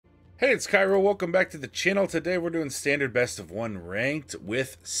Hey, it's Kaero. Welcome back to the channel. Today we're doing standard best of one ranked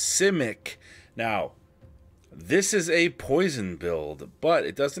with Simic. Now, this is a poison build, but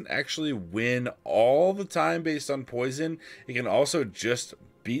it doesn't actually win all the time based on poison. It can also just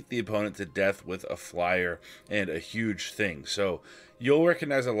beat the opponent to death with a flyer and a huge thing. So you'll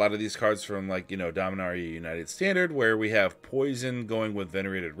recognize a lot of these cards from, like, Dominaria United Standard, where we have poison going with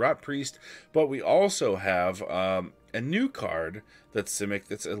Venerated Rot Priest, but we also have a new card that's Simic,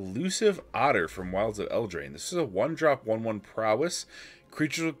 that's Elusive Otter from Wilds of Eldraine. This is a 1-drop 1/1 prowess.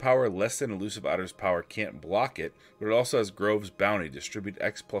 Creatures with power less than Elusive Otter's power can't block it, but it also has Grove's Bounty. Distribute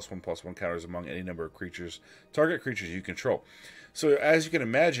X +1/+1 counters among any number of target creatures you control. So as you can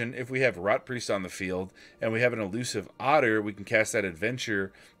imagine, if we have Rot Priest on the field and we have an Elusive Otter, we can cast that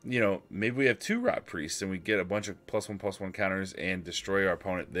adventure. Maybe we have 2 Rot Priests and we get a bunch of +1/+1 counters and destroy our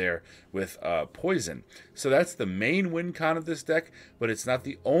opponent there with poison. So that's the main win con of this deck, but it's not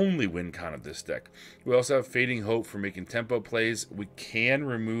the only win con of this deck. We also have Fading Hope for making tempo plays. We can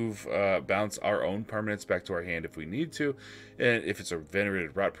bounce our own permanents back to our hand if we need to. And if it's a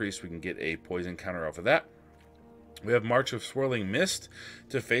Venerated Rot Priest, we can get a poison counter off of that. We have March of Swirling Mist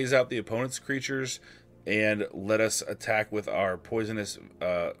to phase out the opponent's creatures and let us attack with our poisonous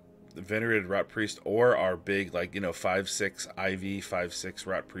Venerated Rot Priest, or our big, 5/6 IV, 5/6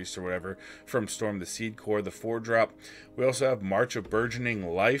 Rot Priest or whatever from Storm the Seed Core, the 4-drop. We also have March of Burgeoning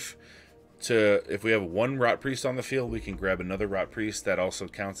Life. If we have 1 Rot Priest on the field, we can grab another Rot Priest. That also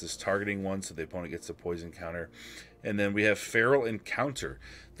counts as targeting one, so the opponent gets a poison counter. And then we have Feral Encounter.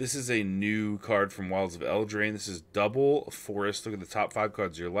 This is a new card from Wilds of Eldraine. This is double forest. Look at the top 5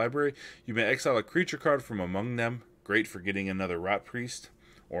 cards of your library. You may exile a creature card from among them. Great for getting another Rot Priest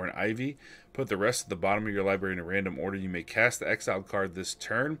or an Ivy. Put the rest at the bottom of your library in a random order. You may cast the exiled card this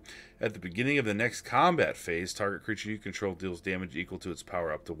turn. At the beginning of the next combat phase, target creature you control deals damage equal to its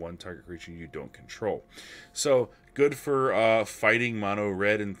power up to 1 target creature you don't control. So good for fighting mono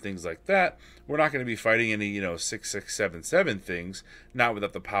red and things like that. We're not going to be fighting any 6/6 7/7 things, not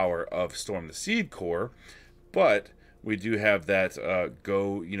without the power of Storm the Seed Core, but we do have that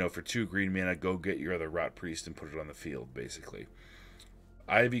for 2 green mana, go get your other Rot Priest and put it on the field, basically.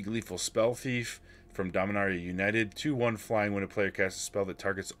 Ivy Gleeful Spell Thief from Dominaria United. 2/1 flying. When a player casts a spell that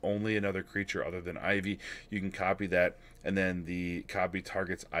targets only another creature other than Ivy, you can copy that, and then the copy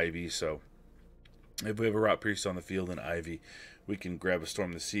targets Ivy. So if we have a Rot Priest on the field and Ivy, we can grab a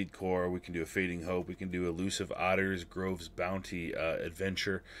Storm the Seed Core, we can do a Fading Hope, we can do Elusive Otters, Grove's Bounty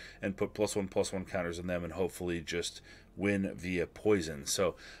Adventure, and put +1/+1 counters on them and hopefully just win via poison.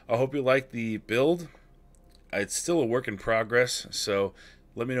 So I hope you like the build. It's still a work in progress, so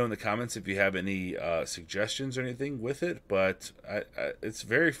let me know in the comments if you have any suggestions or anything with it, but it's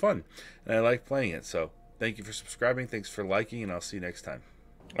very fun, and I like playing it. So thank you for subscribing, thanks for liking, and I'll see you next time.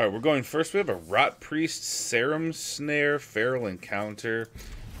 All right, we're going first. We have a Rot Priest, Serum Snare, Feral Encounter.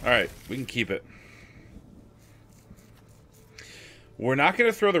 All right, we can keep it. We're not going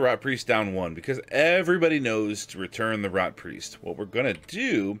to throw the Rot Priest down 1 because everybody knows to return the Rot Priest. What we're going to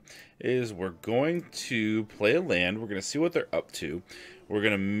do is we're going to play a land. We're going to see what they're up to. We're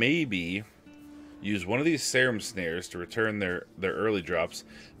going to maybe use one of these Serum Snares to return their early drops.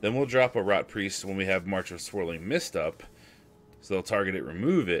 Then we'll drop a Rot Priest when we have March of Swirling Mist up. So they'll target it,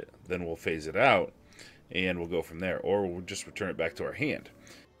 remove it, then we'll phase it out, and we'll go from there. Or we'll just return it back to our hand.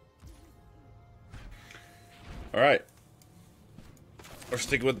 All right. We're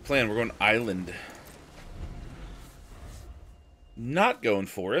sticking with the plan. We're going Island. Not going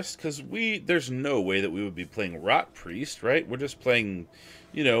Forest, because there's no way that we would be playing Rot Priest, right? We're just playing,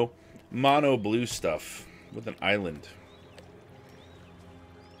 mono blue stuff with an Island.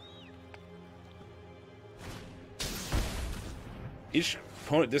 Each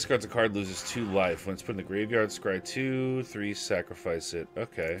opponent discards a card, loses 2 life. When it's put in the graveyard, scry 2, 3, sacrifice it.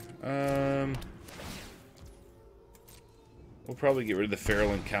 Okay. We'll probably get rid of the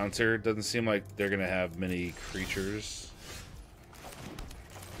Feral Encounter. Doesn't seem like they're going to have many creatures.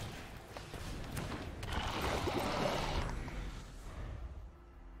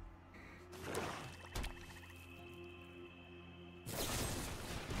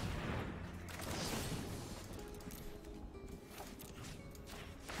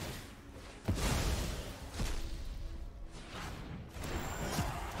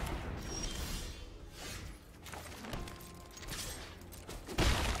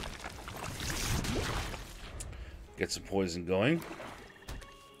 Get some poison going.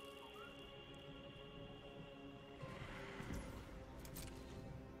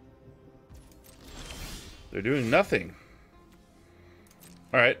 They're doing nothing.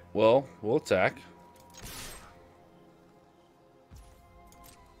 Alright, well, we'll attack.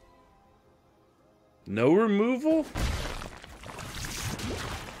 No removal?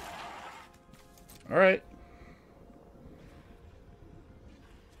 Alright.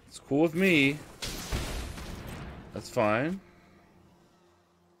 It's cool with me. That's fine.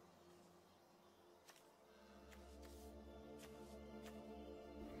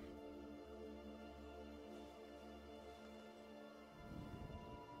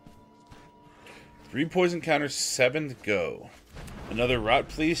 Three poison counters, 7 to go. Another Rot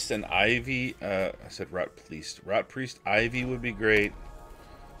Priest and Ivy. I said Rot Priest. Rot Priest, Ivy would be great.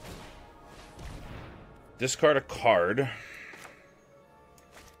 Discard a card.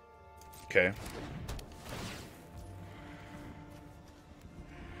 Okay.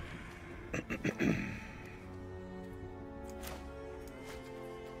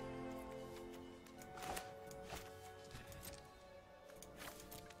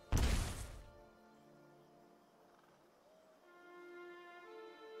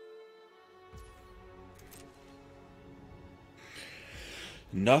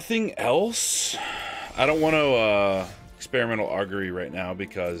 Nothing else? I don't want to experimental augury right now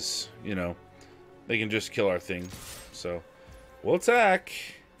because, you know, they can just kill our thing. So, we'll attack.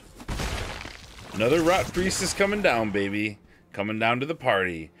 Another Rot Priest is coming down, baby. Coming down to the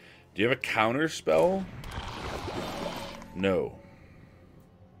party. Do you have a counter spell? No.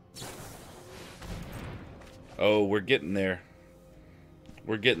 Oh, we're getting there.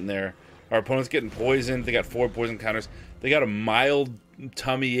 We're getting there. Our opponent's getting poisoned. They got 4 poison counters. They got a mild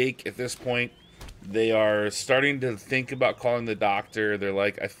tummy ache at this point. They are starting to think about calling the doctor. They're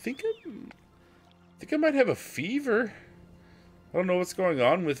like, I think I might have a fever. I don't know what's going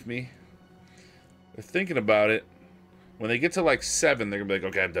on with me. They're thinking about it. When they get to like 7, they're gonna be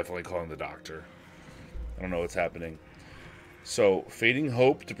like, okay, I'm definitely calling the doctor. I don't know what's happening. So, Fading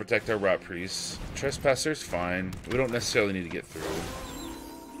Hope to protect our Rot Priests. Trespasser's fine. We don't necessarily need to get through.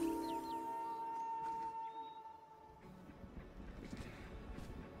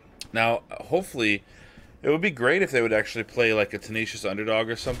 Now, hopefully, it would be great if they would actually play like a Tenacious Underdog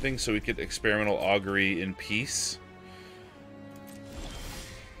or something so we could experimental augury in peace.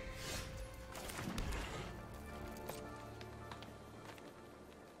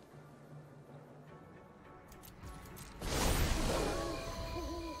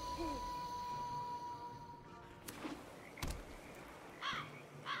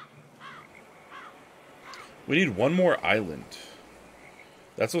 We need one more island.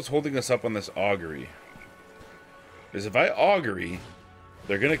 That's what's holding us up on this augury. Because if I augury,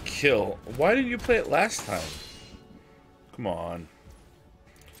 they're gonna kill. Why didn't you play it last time? Come on.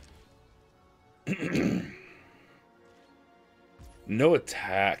 No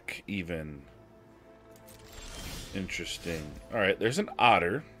attack, even. Interesting. Alright, there's an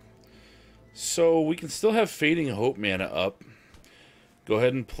otter. So we can still have Fading Hope mana up. Go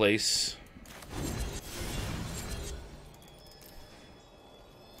ahead and place.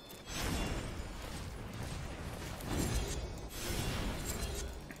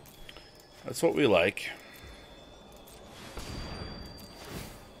 That's what we like.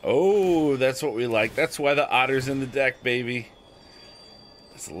 Oh, that's what we like. That's why the otter's in the deck, baby.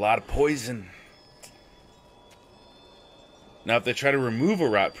 That's a lot of poison. Now, if they try to remove a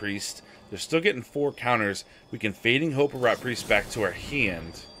Rot Priest, they're still getting 4 counters. We can Fading Hope a Rot Priest back to our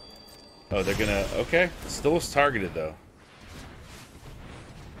hand. Oh, they're gonna... Okay. Still was targeted, though.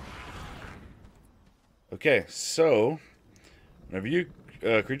 Okay, so... Whenever you...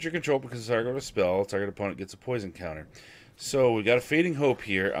 creature control because the target of a spell, target opponent gets a poison counter. So we got a Fading Hope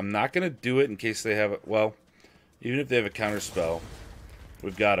here. I'm not going to do it in case they have... Well, even if they have a counter spell,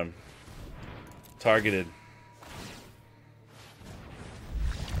 we've got them. Targeted.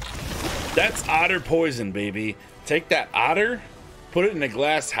 That's otter poison, baby. Take that otter, put it in a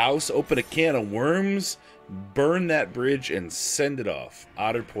glass house, open a can of worms, burn that bridge, and send it off.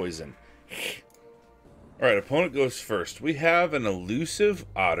 Otter poison. Alright, opponent goes first. We have an elusive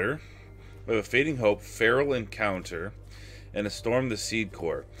otter. We have a Fading Hope, Feral Encounter, and a Storm the Seed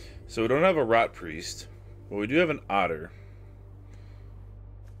Core. So we don't have a Rot Priest, but we do have an otter.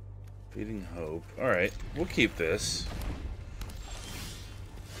 Fading Hope. Alright, we'll keep this.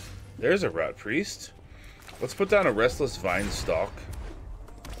 There's a Rot Priest. Let's put down a Restless Vine Stalk.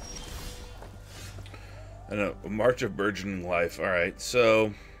 And a March of Burgeoning Life. Alright,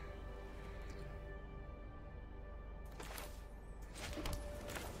 so...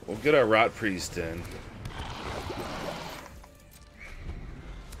 we'll get our Rot Priest in.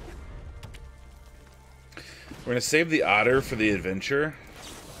 We're going to save the otter for the adventure.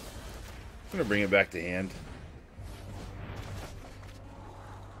 I'm going to bring it back to hand.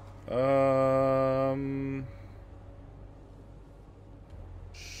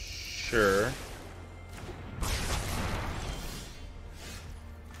 Sure.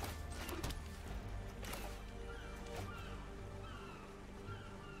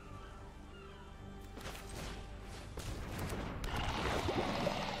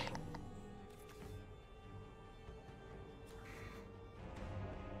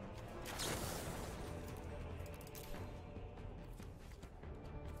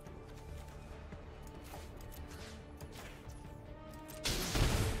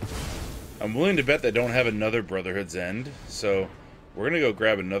 I'm willing to bet they don't have another Brotherhood's End, so we're going to go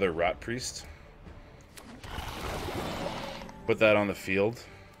grab another Rot Priest. Put that on the field.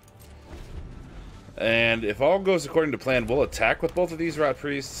 And if all goes according to plan, we'll attack with both of these Rot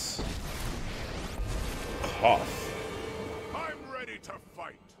Priests. Cough. I'm ready to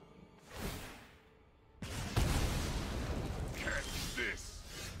fight. Catch this.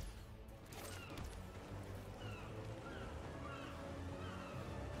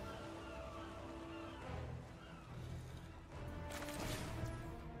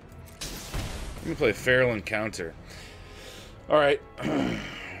 I'm going to play Feral Encounter. Alright.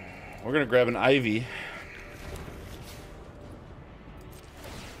 We're going to grab an Ivy.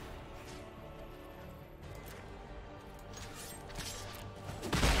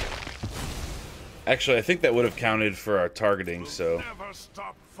 Actually, I think that would have counted for our targeting, so... Never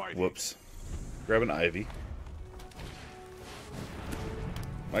stop fighting. Whoops. Grab an Ivy.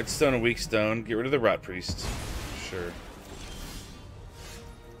 Light Stone and Weak Stone. Get rid of the Rot Priest. Sure.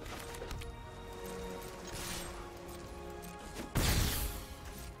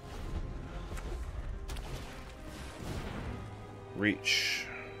 Reach.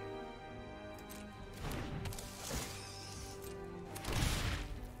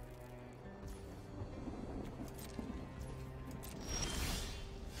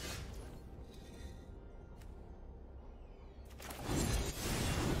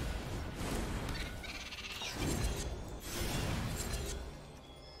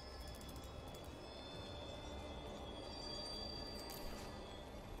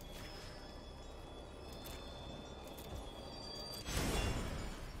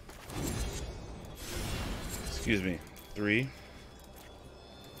 Excuse me. 3.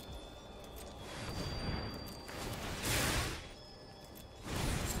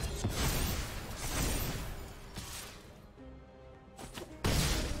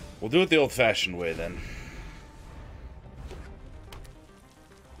 We'll do it the old-fashioned way, then.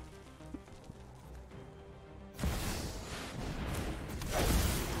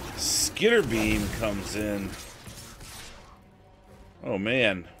 Skitter Beam comes in. Oh,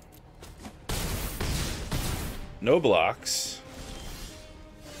 man. No blocks.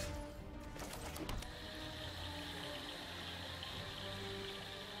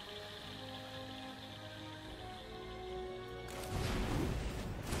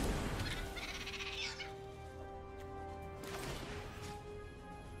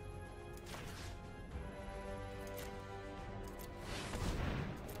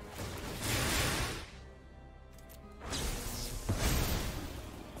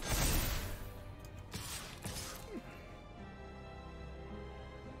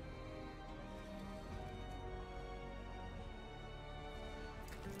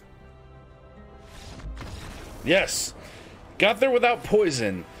 Yes. Got there without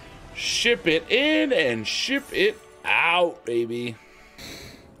poison. Ship it in and ship it out, baby.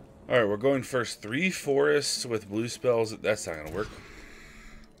 Alright, we're going first. 3 forests with blue spells. That's not going to work.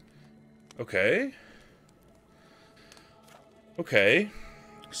 Okay. Okay.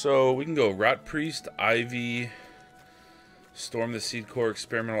 So we can go Rot Priest, Ivy, Storm the Seed Core,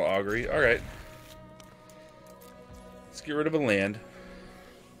 Experimental Augury. Alright. Let's get rid of a land.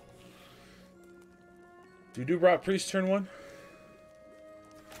 Do we do Rot Priest turn 1?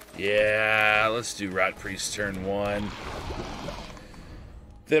 Yeah, let's do Rot Priest turn 1. If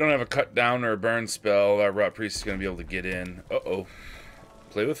they don't have a cut down or a burn spell, our Rot Priest is going to be able to get in. Uh-oh.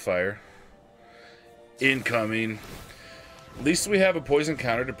 Play with fire. Incoming. At least we have a poison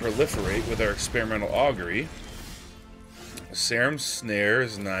counter to proliferate with our Experimental Augury. Serum Snare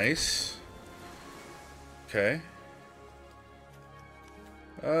is nice. Okay.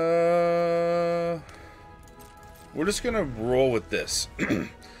 We're just gonna roll with this.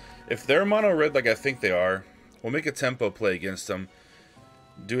 If they're mono red like I think they are, we'll make a tempo play against them.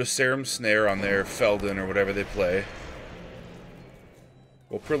 Do a Serum Snare on their Feldon or whatever they play.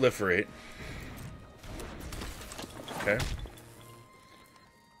 We'll proliferate. Okay.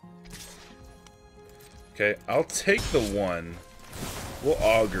 Okay, I'll take the 1. We'll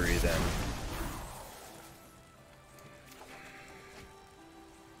Augury then.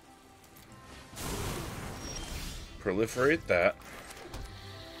 Proliferate that.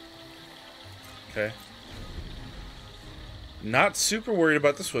 Okay. Not super worried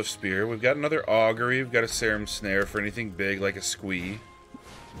about the Swift Spear. We've got another Augury. We've got a Serum Snare for anything big like a Squee.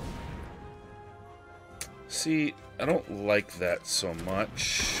 See, I don't like that so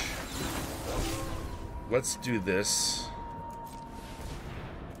much. Let's do this.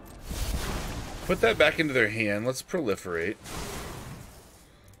 Put that back into their hand. Let's proliferate.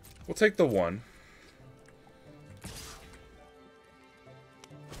 We'll take the 1.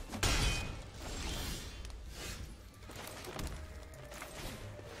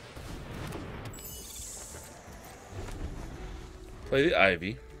 Play the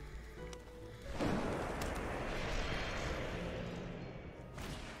Ivy.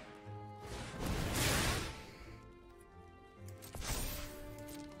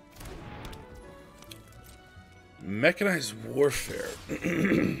 Mechanized Warfare.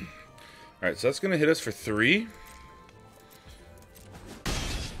 Alright, so that's going to hit us for 3.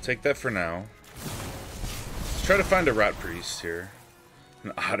 Take that for now. Let's try to find a Rot Priest here.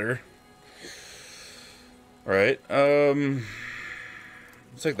 An Otter. Alright,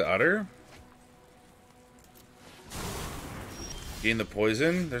 let's take the Otter. Gain the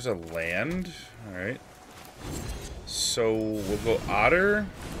poison. There's a land. Alright. So, we'll go Otter.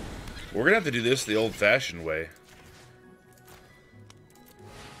 We're going to have to do this the old-fashioned way.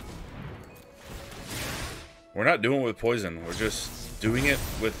 We're not doing it with poison. We're just doing it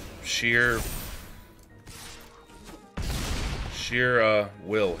with sheer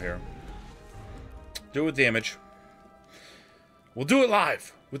will here. Do it with damage. We'll do it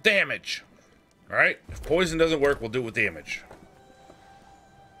live with damage. Alright? If poison doesn't work, we'll do it with damage.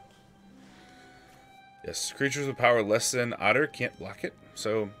 Yes, creatures with power less than Otter can't block it.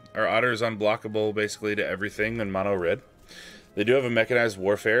 So, our Otter is unblockable basically to everything in mono red. They do have a mechanized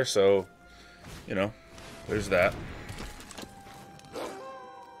warfare, so, you know, there's that.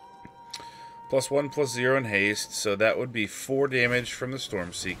 +1, +0 in haste, so that would be 4 damage from the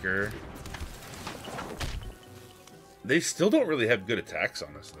Stormseeker. They still don't really have good attacks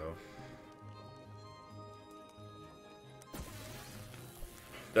on us, though.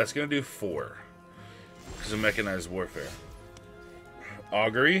 That's going to do 4. Because of Mechanized Warfare.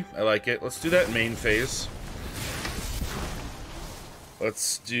 Augury, I like it. Let's do that main phase.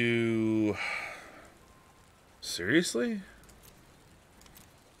 Let's do... Seriously?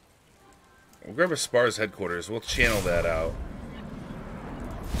 We'll grab a Spar's Headquarters. We'll channel that out.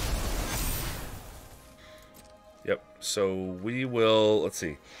 Yep. So we will... Let's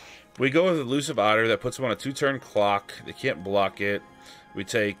see. We go with Elusive Otter. That puts them on a 2-turn clock. They can't block it. We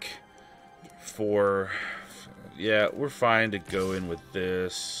take 4... Yeah, we're fine to go in with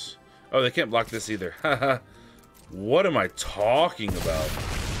this. Oh, they can't block this either. Haha. What am I talking about?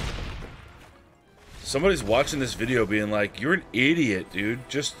 Somebody's watching this video being like, you're an idiot, dude.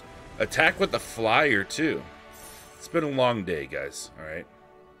 Just attack with the flyer, too. It's been a long day, guys. Alright?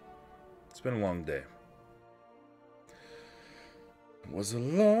 It's been a long day. It was a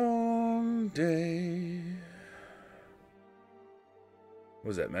long day. What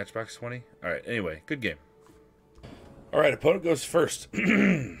was that, Matchbox 20? Alright, anyway, good game. Alright, opponent goes first.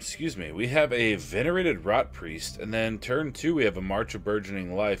 Excuse me. We have a Venerated Rot Priest, and then turn 2 we have a March of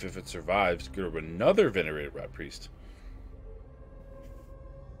Burgeoning Life. If it survives, grab another Venerated Rot Priest.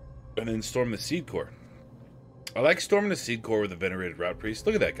 And then storm the Seed Core. I like storming the Seed Core with a Venerated Rot Priest.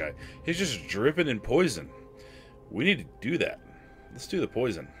 Look at that guy. He's just dripping in poison. We need to do that. Let's do the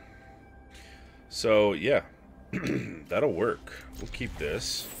poison. So, yeah. That'll work. We'll keep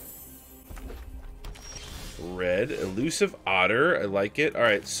this. Red, Elusive Otter, I like it.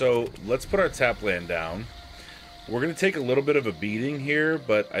 Alright, so let's put our tap land down. We're going to take a little bit of a beating here,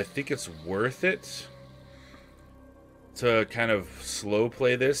 but I think it's worth it to kind of slow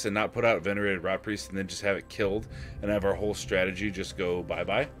play this and not put out Venerated Rot Priest and then just have it killed and have our whole strategy just go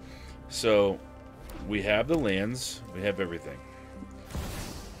bye-bye. So, we have the lands, we have everything.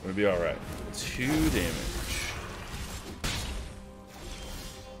 We're going to be alright. 2 damage.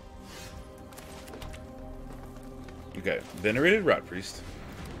 Okay, Venerated Rot Priest.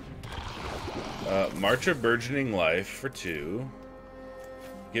 March of Burgeoning Life for 2.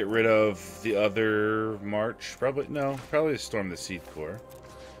 Get rid of the other March. Probably storm the Seed Core.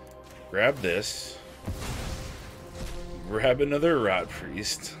 Grab this. Grab another Rot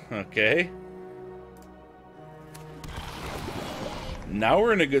Priest. Okay. Now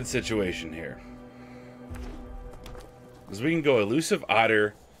we're in a good situation here. Because we can go Elusive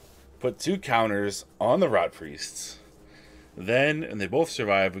Otter, put 2 counters on the Rot Priests. Then, and they both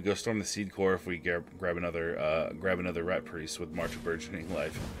survive, we go storm the Seed Core if we grab another Rot Priest with March of Burgeoning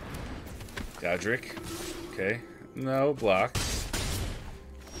Life. Godric. Okay. No, block.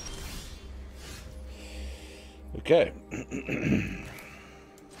 Okay.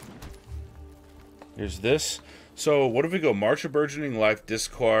 Here's this. So, what if we go March of Burgeoning Life,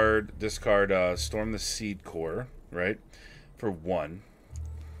 discard, storm the Seed Core, right? For 1.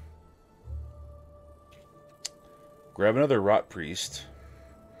 Grab another Rot Priest.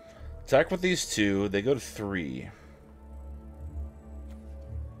 Attack with these 2. They go to 3.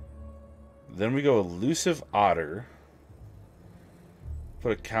 Then we go Elusive Otter.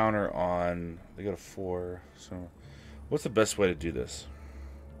 Put a counter on. They go to 4. So, what's the best way to do this?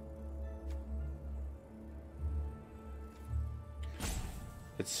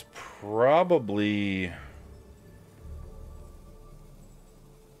 It's probably...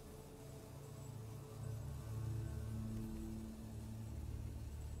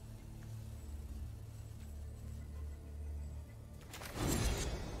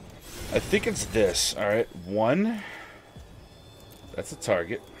 I think it's this. Alright, 1. That's a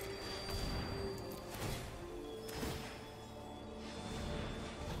target.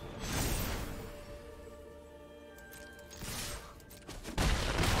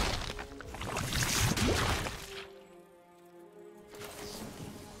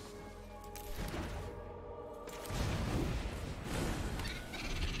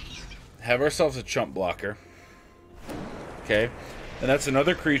 Have ourselves a chump blocker. Okay. And that's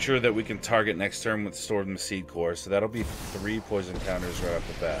another creature that we can target next turn with Storm the Seed Core. So that'll be 3 poison counters right off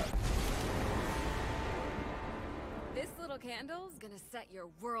the bat. This little candle's gonna set your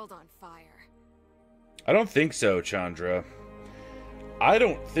world on fire. I don't think so, Chandra. I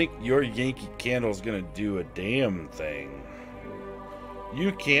don't think your Yankee Candle's gonna do a damn thing.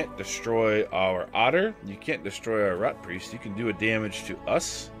 You can't destroy our Otter. You can't destroy our Rot Priest. You can do a damage to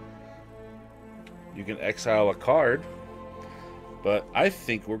us. You can exile a card. But I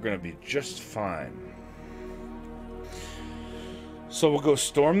think we're going to be just fine. So we'll go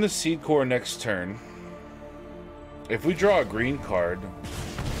Storm the Seed Core next turn. If we draw a green card...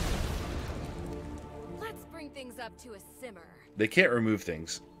 Let's bring things up to a simmer. They can't remove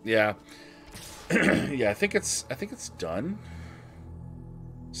things. Yeah. Yeah, I think it's done.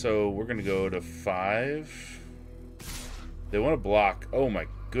 So we're going to go to 5. They want to block. Oh my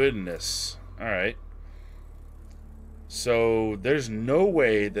goodness. Alright. So, there's no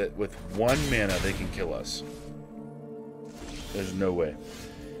way that with 1 mana they can kill us. There's no way.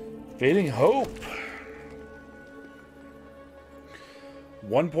 Fading Hope.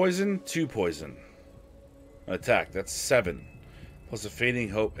 1 poison, 2 poison. Attack, that's 7. Plus a Fading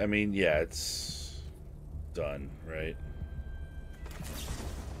Hope, I mean, yeah, it's done, right?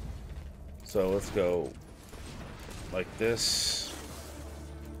 So, let's go like this.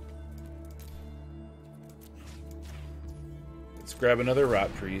 Grab another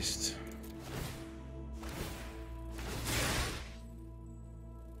Rot Priest.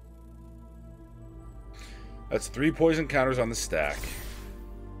 That's 3 poison counters on the stack.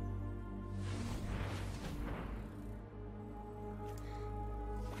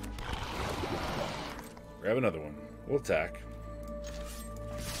 Grab another one. We'll attack.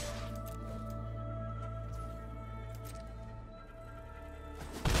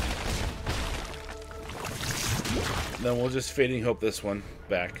 Then we'll just Fading Hope this one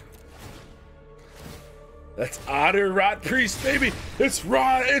back. That's Otter Rot Priest, baby. It's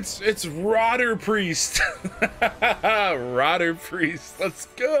Rotter Priest. Rotter Priest. Let's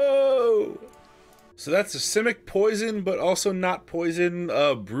go. So that's a Simic poison, but also not poison.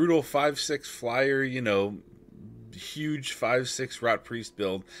 Brutal 5/6 flyer. You know, huge 5/6 Rot Priest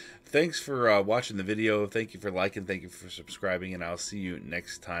build. Thanks for watching the video. Thank you for liking. Thank you for subscribing, and I'll see you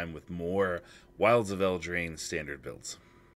next time with more Wilds of Eldraine standard builds.